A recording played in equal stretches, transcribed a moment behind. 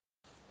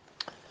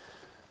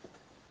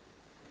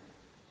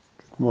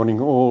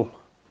Morning all.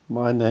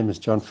 My name is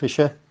John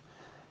Fisher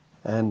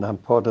and I'm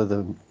part of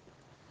the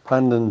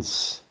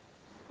Pinelands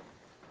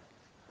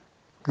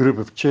group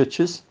of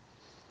churches.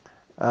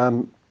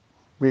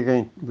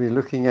 We're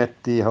looking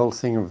at the whole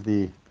thing of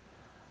the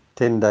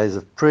 10 days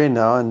of prayer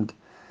now, and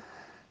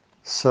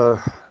so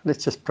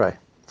let's just pray.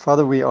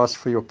 Father, we ask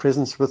for your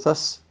presence with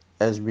us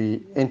as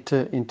we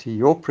enter into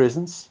your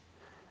presence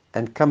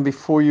and come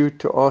before you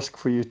to ask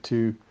for you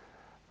to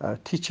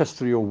teach us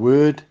through your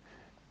word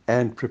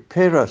and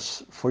prepare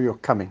us for your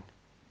coming.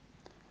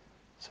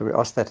 So we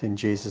ask that in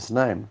Jesus'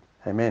 name.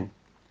 Amen.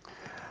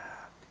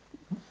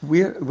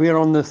 We're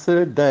on the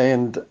third day,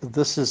 and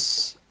this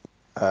is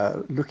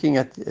looking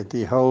at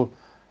the whole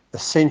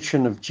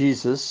ascension of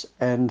Jesus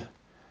and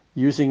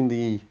using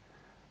the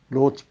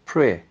Lord's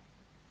Prayer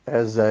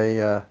as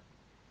a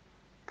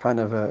kind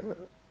of a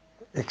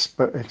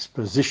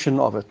exposition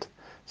of it.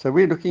 So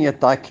we're looking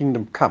at Thy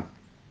Kingdom Come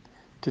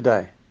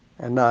today,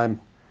 and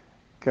I'm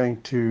going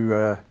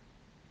to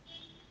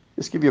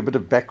just give you a bit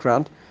of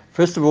background.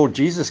 First of all,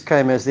 Jesus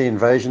came as the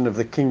invasion of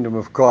the kingdom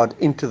of God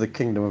into the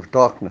kingdom of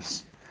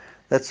darkness.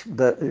 If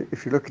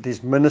you look at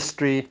his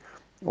ministry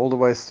all the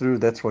way through,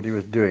 that's what he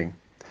was doing.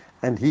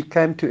 And he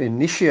came to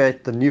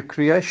initiate the new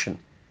creation,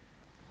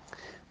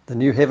 the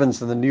new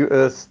heavens and the new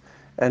earth.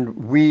 And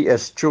we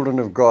as children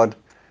of God,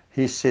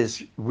 he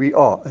says, we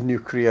are a new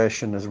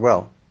creation as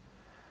well.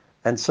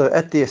 And so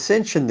at the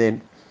ascension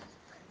then,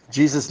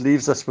 Jesus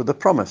leaves us with a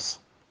promise.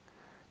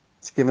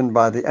 It's given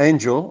by the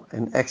angel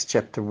in Acts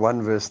chapter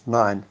 1 verse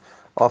 9.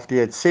 After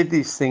he had said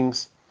these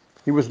things,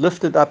 he was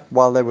lifted up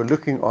while they were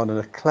looking on, and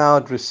a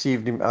cloud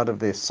received him out of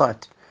their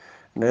sight.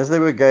 And as they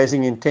were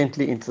gazing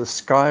intently into the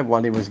sky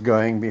while he was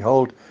going,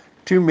 behold,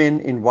 two men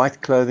in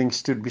white clothing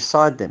stood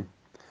beside them.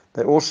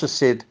 They also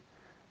said,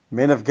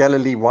 Men of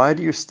Galilee, why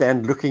do you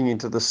stand looking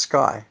into the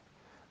sky?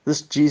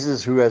 This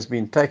Jesus who has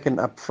been taken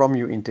up from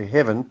you into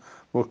heaven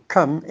will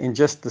come in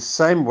just the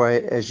same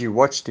way as you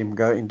watched him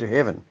go into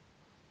heaven.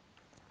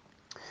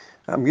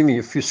 I'm giving you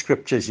a few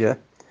scriptures here.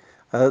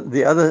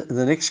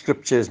 The next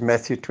scripture is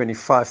Matthew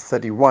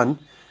 25:31,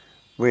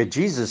 where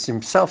Jesus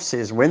himself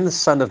says, when the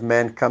Son of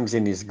Man comes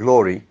in his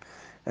glory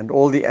and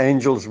all the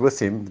angels with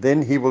him,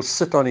 then he will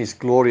sit on his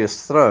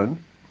glorious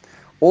throne.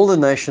 All the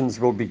nations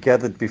will be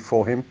gathered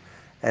before him,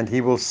 and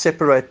he will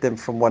separate them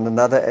from one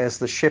another as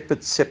the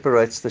shepherd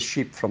separates the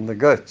sheep from the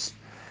goats.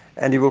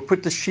 And he will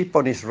put the sheep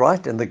on his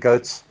right and the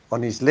goats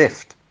on his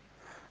left.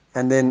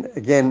 And then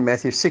again,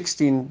 Matthew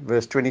 16,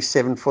 verse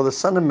 27, for the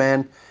Son of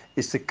Man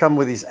is to come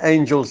with his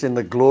angels in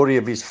the glory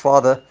of his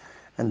Father,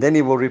 and then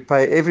he will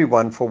repay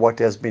everyone for what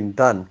has been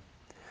done.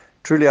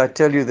 Truly I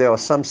tell you, there are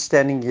some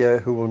standing here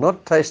who will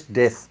not taste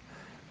death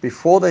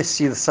before they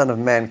see the Son of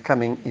Man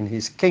coming in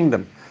his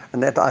kingdom.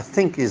 And that, I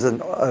think, is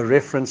a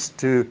reference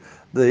to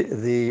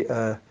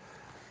the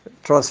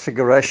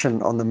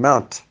transfiguration on the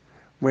mount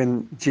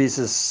when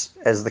Jesus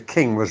as the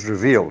King was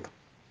revealed.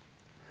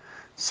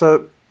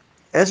 So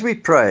as we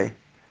pray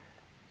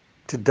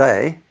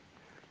today,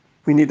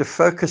 we need to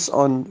focus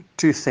on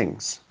two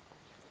things.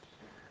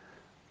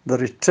 The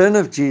return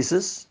of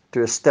Jesus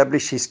to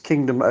establish his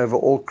kingdom over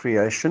all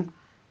creation.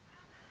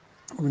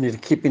 We need to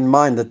keep in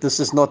mind that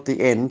this is not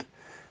the end,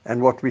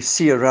 and what we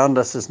see around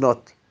us is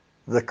not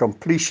the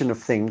completion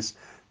of things,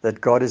 that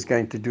God is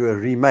going to do a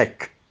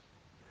remake.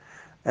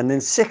 And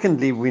then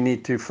secondly, we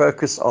need to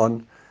focus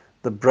on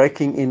the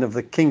breaking in of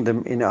the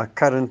kingdom in our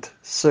current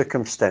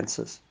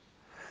circumstances.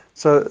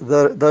 So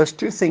those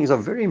two things are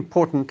very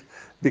important,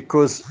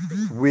 because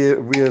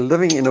we're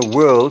living in a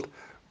world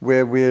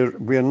where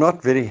we're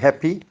not very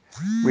happy.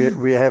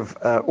 We have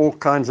all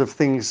kinds of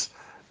things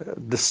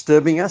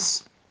disturbing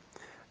us.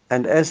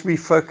 And as we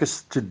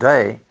focus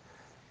today,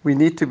 we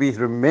need to be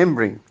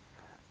remembering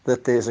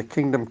that there's a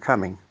kingdom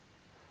coming.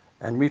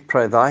 And we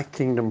pray, Thy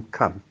kingdom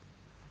come.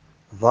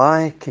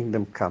 Thy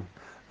kingdom come.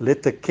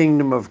 Let the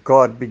kingdom of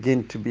God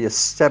begin to be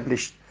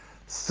established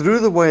through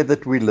the way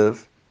that we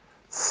live,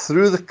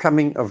 through the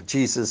coming of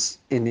Jesus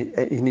in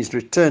his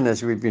return,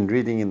 as we've been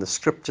reading in the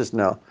scriptures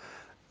now.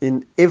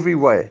 In every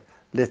way,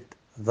 let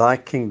thy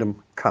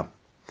kingdom come.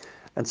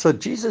 And so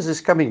Jesus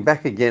is coming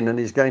back again, and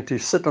he's going to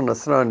sit on a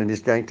throne, and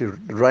he's going to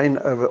reign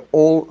over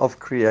all of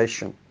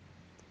creation.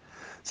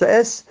 So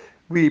as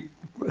we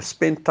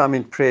spend time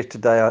in prayer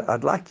today,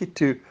 I'd like you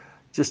to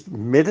just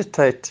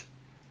meditate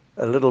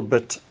a little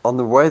bit on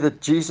the way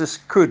that Jesus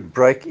could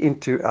break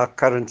into our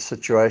current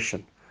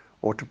situation,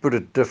 or to put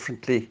it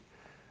differently,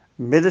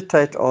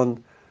 meditate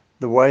on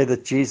the way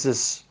that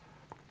Jesus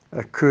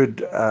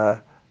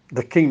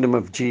the kingdom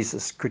of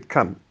Jesus could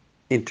come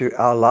into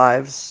our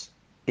lives,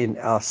 in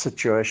our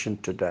situation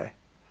today.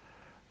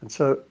 And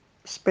so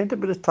spend a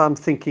bit of time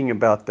thinking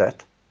about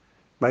that.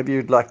 Maybe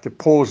you'd like to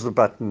pause the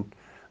button,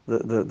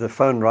 the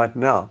phone right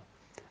now,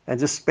 and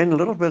just spend a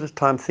little bit of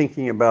time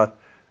thinking about,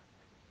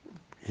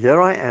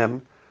 here I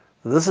am,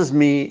 this is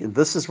me,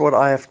 this is what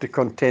I have to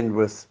contend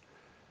with,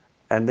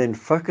 and then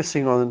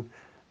focusing on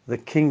the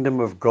kingdom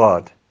of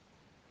God.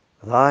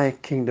 Thy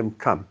kingdom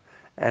come,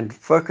 and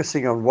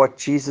focusing on what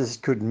Jesus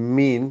could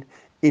mean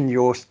in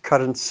your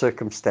current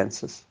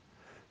circumstances.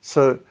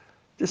 So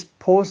just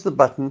pause the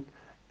button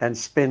and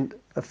spend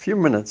a few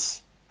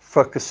minutes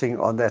focusing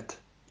on that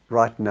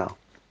right now.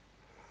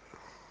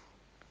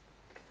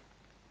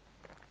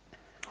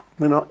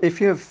 Now, if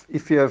you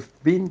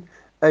have been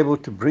able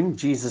to bring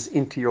Jesus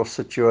into your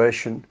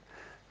situation,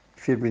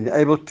 if you've been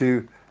able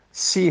to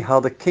see how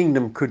the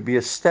kingdom could be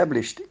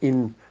established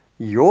in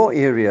your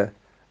area,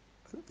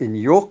 in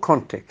your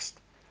context,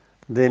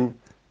 then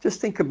just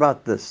think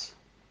about this.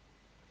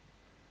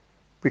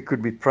 We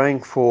could be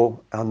praying for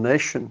our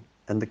nation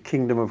and the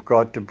kingdom of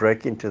God to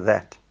break into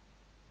that.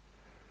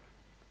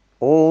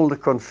 All the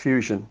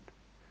confusion,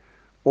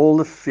 all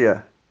the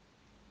fear,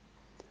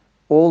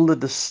 all the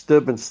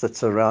disturbance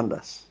that's around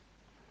us,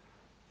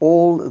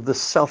 all the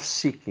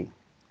self-seeking,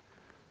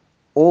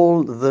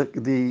 all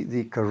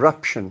the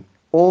corruption,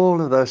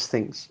 all of those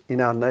things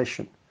in our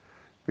nation,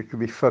 we could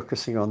be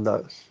focusing on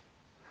those.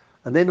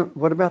 And then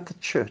what about the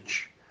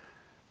church?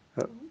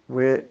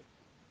 Where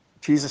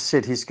Jesus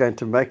said he's going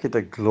to make it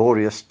a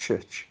glorious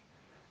church,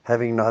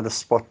 having neither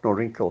spot nor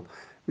wrinkle.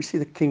 We see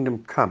the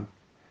kingdom come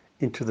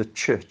into the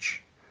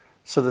church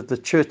so that the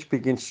church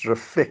begins to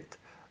reflect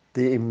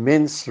the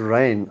immense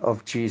reign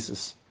of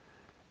Jesus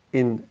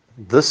in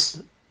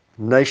this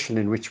nation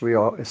in which we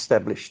are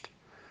established.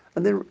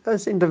 And then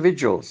as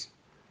individuals,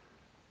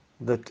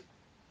 that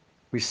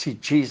we see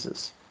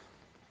Jesus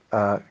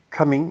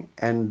coming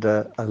and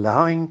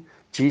allowing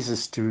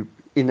Jesus to,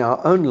 in our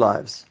own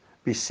lives,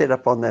 be set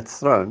up on that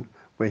throne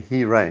where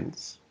he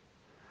reigns.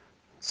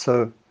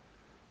 So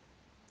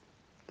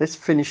let's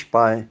finish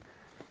by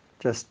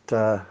just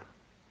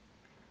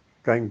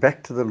going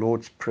back to the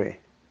Lord's Prayer,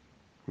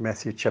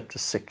 Matthew chapter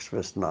 6,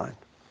 verse 9.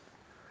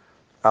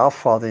 Our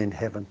Father in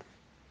heaven,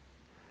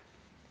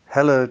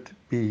 hallowed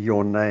be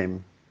your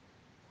name.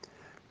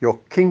 Your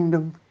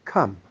kingdom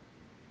come.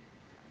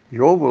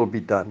 Your will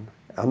be done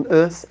on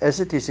earth as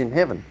it is in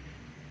heaven.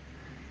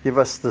 Give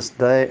us this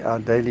day our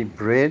daily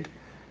bread,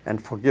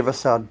 and forgive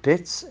us our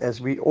debts as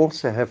we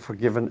also have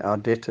forgiven our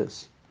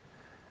debtors.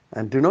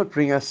 And do not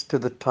bring us to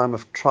the time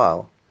of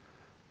trial,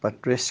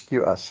 but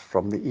rescue us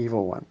from the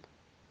evil one.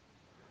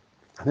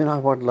 And then I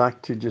would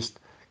like to just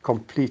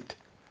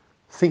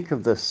think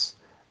of this,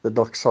 the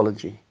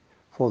doxology.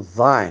 For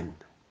thine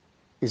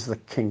is the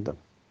kingdom,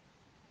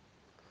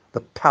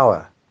 the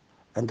power,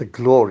 and the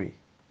glory,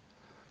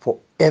 for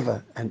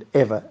ever and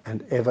ever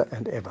and ever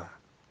and ever.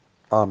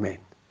 Amen.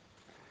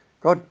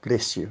 God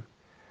bless you,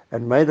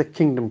 and may the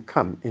kingdom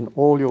come in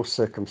all your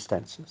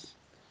circumstances.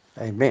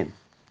 Amen.